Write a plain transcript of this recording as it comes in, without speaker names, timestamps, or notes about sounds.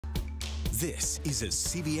This is a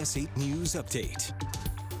CBS 8 News Update.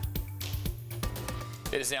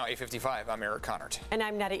 It is now 8:55. I'm Eric Connert. And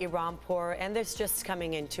I'm Neda Irampour, and this just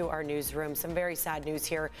coming into our newsroom. Some very sad news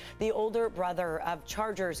here. The older brother of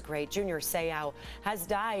Chargers great Junior Seau has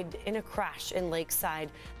died in a crash in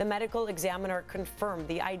Lakeside. The medical examiner confirmed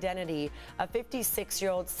the identity of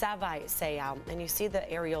 56-year-old Savaii Seau. And you see the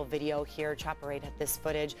aerial video here. Chopper 8 at this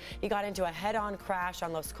footage. He got into a head-on crash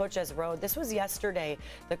on Los Coches Road. This was yesterday,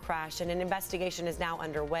 the crash, and an investigation is now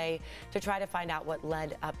underway to try to find out what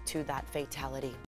led up to that fatality.